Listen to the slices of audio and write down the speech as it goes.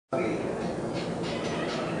Okay.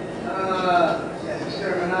 Yes,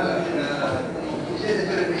 Mr. Manalang, you said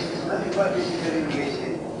that you're a businessman. What business are you engaged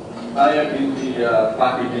in? I am in the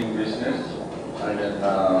packaging business. I am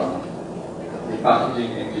the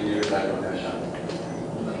packaging engineer by profession.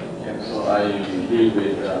 And so I deal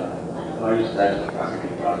with various types of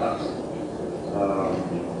packaging products.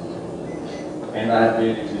 And I have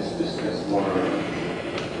been in this business for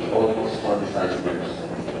almost 45 years.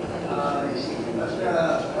 I see. But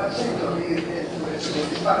what sector do you intend to represent?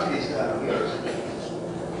 This package is yours.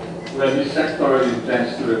 Well, this sector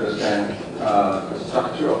intends to represent the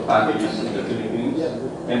structure of packages in the Philippines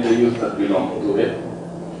and the youth that belong to it.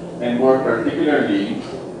 And more particularly,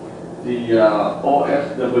 the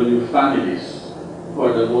OFW families, who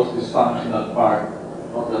are the most dysfunctional part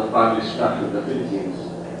of the family structure of the Philippines,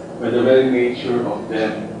 by the very nature of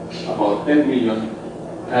them, about 10 million,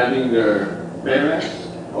 having their parents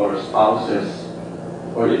or spouses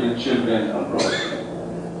or even children abroad.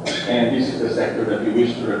 And this is the sector that we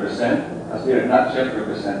wish to represent, as we are not yet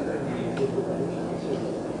represented.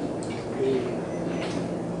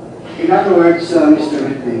 In other words, Mr.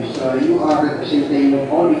 Whitney, you are representing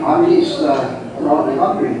all the families throughout the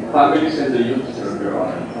country. Families and the youth, Your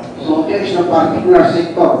Honor. So there is no particular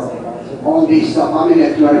sector on this family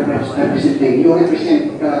that you are representing. You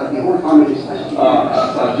represent the whole families. As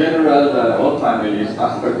a general, all families,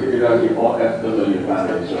 as particularly OFW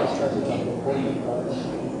families.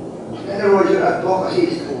 In other words, your advocacy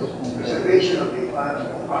is preservation of the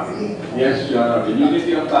family? Yes, Your Honor, the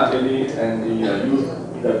unity of family and the youth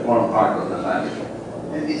that form part of the family.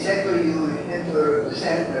 And the sector you intend to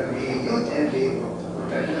represent the youth and the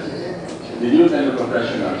professionals, is it? The youth and the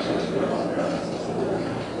professionals, yes, Your Honor.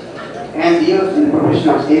 And the youth and the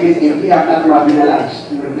professionals, even if we are not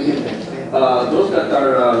marginalized, you represent them. Those that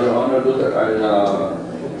are, Your Honor, those that are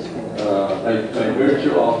by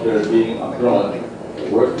virtue of their being abroad,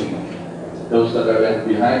 working, those that are left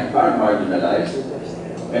behind are marginalized.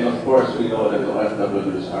 And of course, we know that the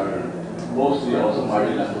OFWs are mostly also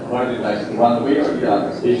marginalized in one way or the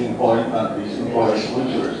other, being in foreign countries, in foreign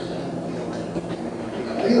cultures.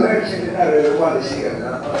 You heard Secretary Wallace here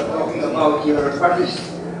talking about your parties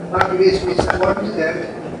which according to them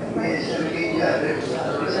is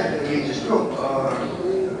represent a religious group.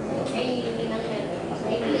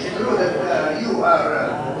 Is it true that you are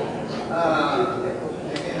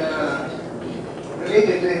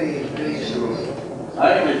related to any religious group? I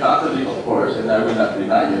am a Catholic, of course, and I will not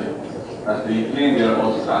deny it. As they claim, they are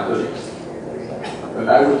also Catholics. But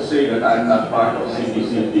I would say that I am not part of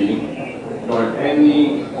CPCP nor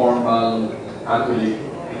any formal Catholic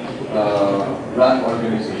run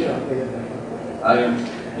organization. I am,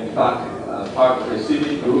 in fact, part of a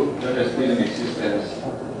civic group that has been in existence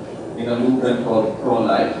in a movement called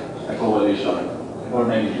ProLife, a coalition, for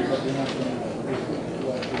many years.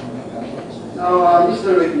 Now,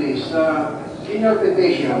 Mr. Whitney, in your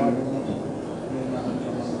petition,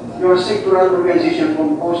 your sectoral organization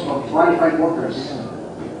composed of qualified workers,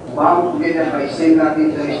 bound together by similar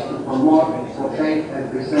interest to promote, protect, and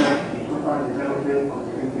preserve the total development of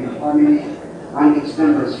the Philippine family and its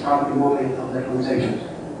members from the moment of their conception.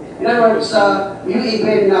 In other words, you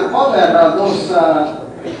even cover those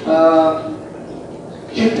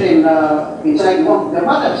children inside their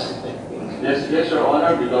mothers. Yes, Your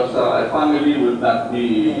Honor, because a family will not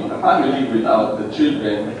be a family without the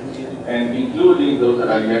children, and including those that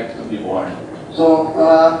are yet to be born.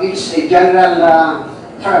 So it's a general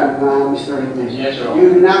term, Mr. Whitney. Yes, Your Honor.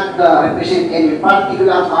 You do not represent any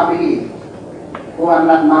particular family who are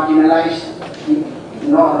not marginalized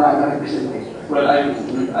nor represented. Well,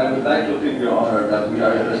 I would like to think, Your Honor, that we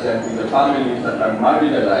are representing the families that are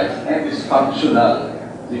marginalized and dysfunctional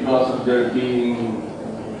because of their being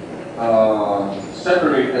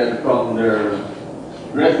separated from their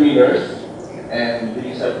breadwinners and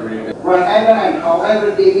being separated. Wherever and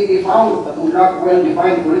however they may be found who lack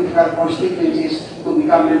well-defined political constituencies to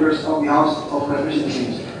become members of the House of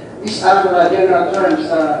Representatives. These are general terms,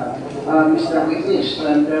 Mr. Witness,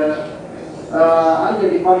 and under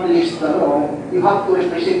the party list law, you have to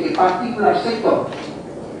represent a particular sector.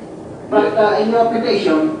 But in your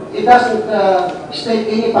petition, it doesn't state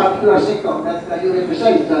any particular sector that you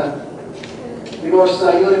represent, because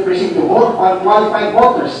you represent the whole qualified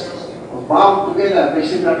voters, bound together by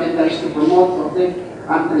similar interest to promote, protect,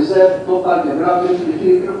 and preserve total development of the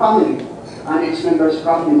Filipino family and its members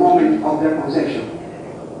from the moment of their conception.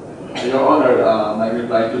 Your Honor, my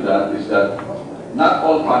reply to that is that not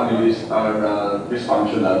all families are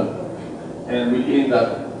dysfunctional, and within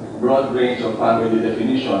that broad range of family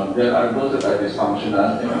definition, there are those that are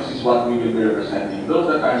dysfunctional, and this is what we will be representing. Those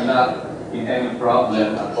that are not in any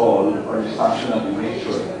problem at all or dysfunctional in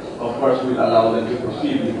nature, of course we'll allow them to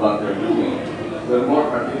proceed with what they're doing. We're more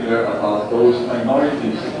particular about those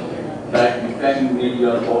minorities, like the 10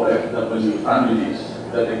 million OFW families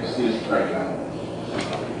that exist right now.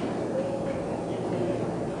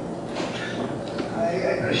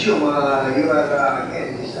 I presume you are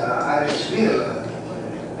against this RH bill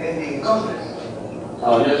pending in Congress.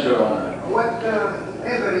 Oh, yes, Your Honor.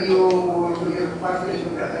 Whatever your party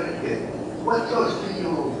will get elected, what laws do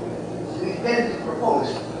you intend to propose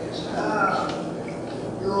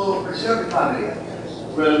to preserve the family?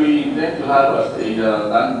 Well, we intend to have as a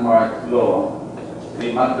landmark law,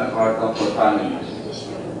 the Magna Carta for families,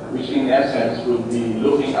 which in essence would be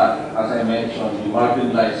looking at, as I mentioned, the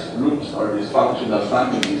marginalized groups or dysfunctional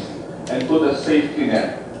families and put a safety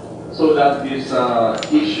net so that this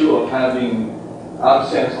issue of having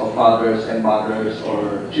absence of fathers and mothers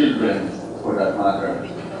or children, for that matter,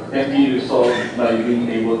 can be resolved by being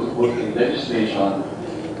able to put in legislation,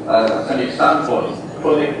 as an example,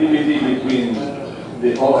 connectivity between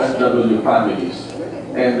the OFW families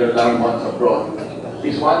and their loved ones abroad.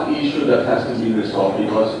 Is one issue that has to be resolved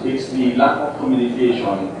because it's the lack of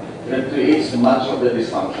communication that creates much of the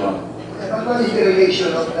dysfunction. And what is the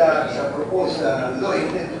relation of the proposed law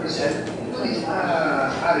intended to present to this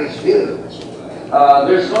RH bill?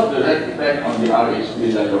 There's no direct effect on the RH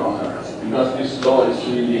bill, Your Honor, because this law is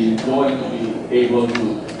really going to be able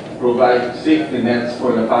to provide safety nets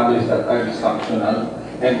for the families that are dysfunctional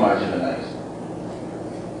and marginalized.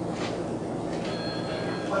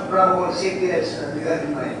 What probable safety nets do you have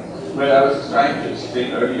in mind? Well, I was trying to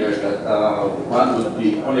explain earlier that one would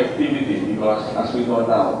be connectivity, because as we know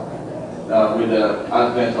now, with the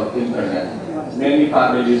advent of internet, many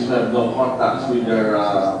families have no contacts with their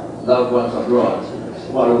loved ones abroad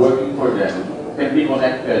who are working for them, can be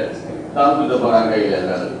connected down to the barangay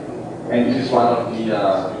level. And this is one of the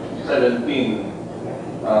 17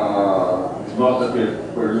 laws that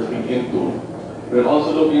we're looking into. We're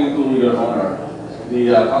also looking into, Your Honor,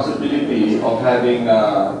 the possibility of having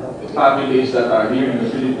families that are here in the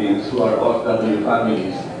Philippines who are OFW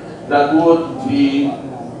families that would be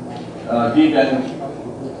given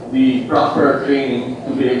the proper training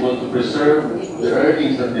to be able to preserve the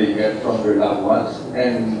earnings that they get from their loved ones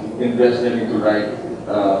and invest them into right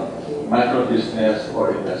micro business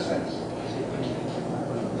or investments.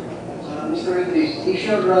 Mr. Rodriguez, is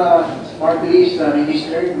your party list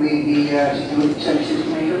registered with the Security Services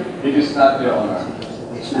Commission? It is not, Your Honor.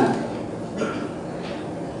 It's not.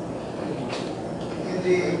 In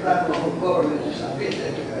the platform of government is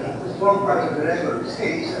submitted, the form part of the record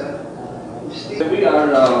states We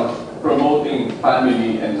are promoting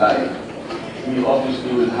family and life. We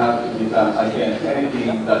obviously will have to become, again,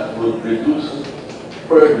 anything that would reduce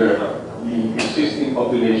further the existing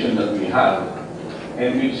population that we have,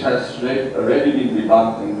 and which has already been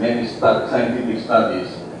debunked in many scientific studies,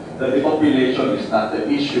 that the population is not the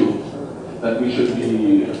issue that we should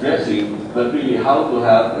be addressing, but really how to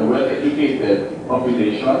have a well-educated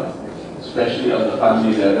population, especially on the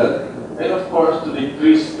family level, and of course to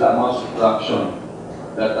decrease the amount of corruption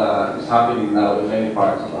that is happening now in many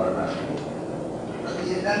parts of our country.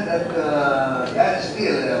 is it not that the RH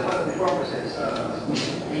bill, one of the purposes,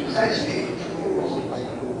 precisely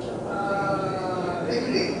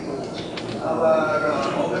regulate our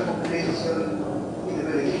overpopulation in the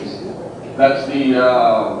Philippines? That's the,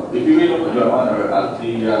 if you will look, Your Honor, at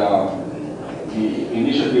the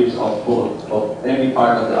initiatives of both, of any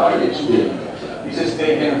part of the RH bill, this is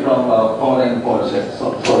taken from foreign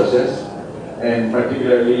sources, and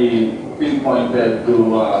particularly pinpointed to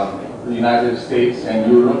the United States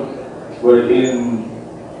and Europe, wherein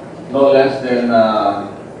no less than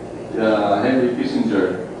Henry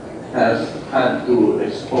Kissinger has had to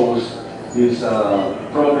expose this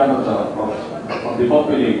program of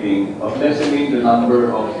depopulating, of lessening the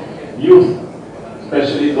number of youth,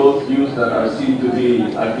 especially those youth that are seen to be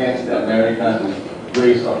against the American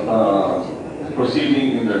ways of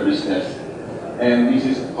proceeding in their business. And this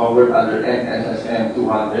is covered under NSSM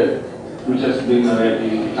 200, which has been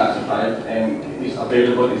already classified and is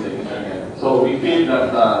available in the internet. So we feel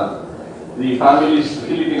that the families,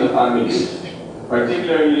 Filipino families,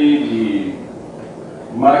 particularly the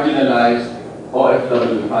marginalized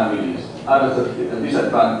OFW families, are at a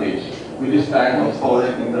disadvantage with this kind of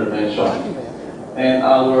foreign intervention. And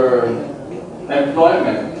our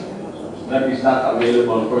employment that is not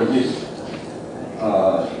available for these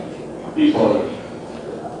people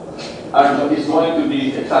is going to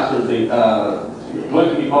be exacerbated, going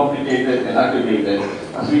to be complicated and aggravated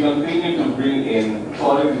as we continue to bring in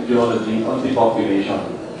foreign ideology on the population.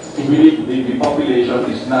 We believe the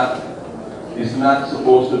population is not is not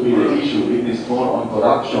supposed to be the issue. It is more on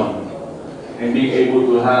corruption and being able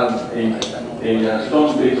to have a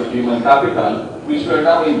strong base of human capital, which we are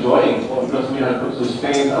now enjoying because we have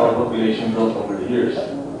sustained our population growth over the years.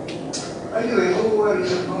 Anyway, who were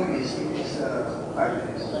your nominees in this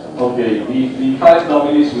finalist? Okay, the 5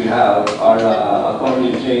 nominees we have are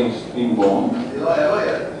Attorney James Inbom. The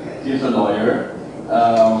lawyer. He's a lawyer.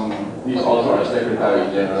 He's also our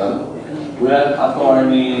Secretary General. We have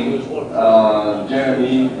Attorney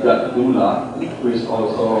Jeremy Gatdula, who is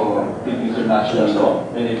also in international law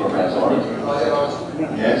and a professor.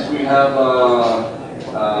 Yes, we have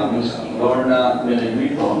Ms. Lorna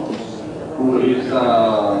Menegrito, who is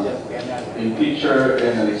a teacher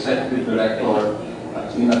and an executive director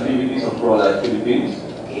in activities of ProLife Philippines.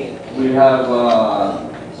 We have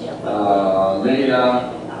Leia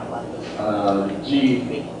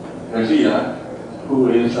G. Garcia, who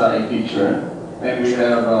is a teacher, and we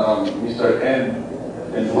have Mr.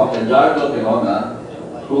 Eduardo Terona,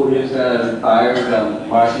 who is a retired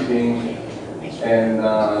marketing and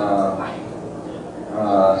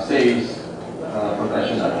sales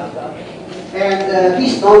professional. And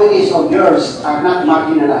these nominees of yours are not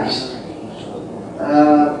marginalized.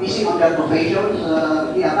 Physical professions,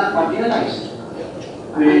 they are not marginalized.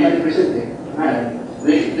 They are represented.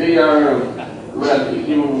 They are, well, if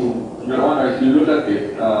you, Your Honor, if you look at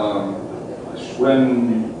it,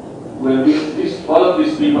 when all of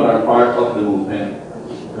these people are part of the movement,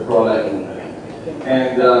 the pro-life movement,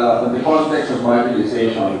 and in the context of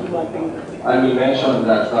marginalization, I will mention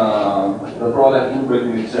that the pro-life movement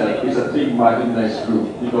in itself is a big marginalized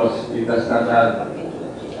group because it does not have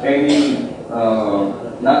any,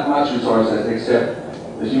 not much resources except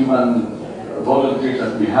the human volunteers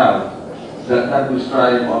that we have that have to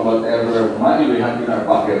strive on whatever money we have in our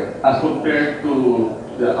pocket, as compared to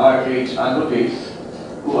the RH advocates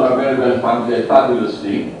who are very well funded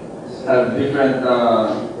fabulously, have different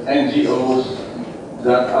NGOs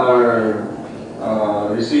that are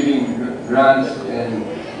receiving grants and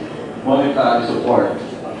monetary support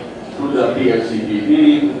through the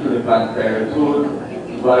PLCBD, through the Planned Parenthood,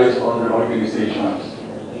 various other organizations.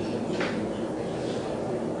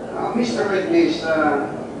 Mr. Witness,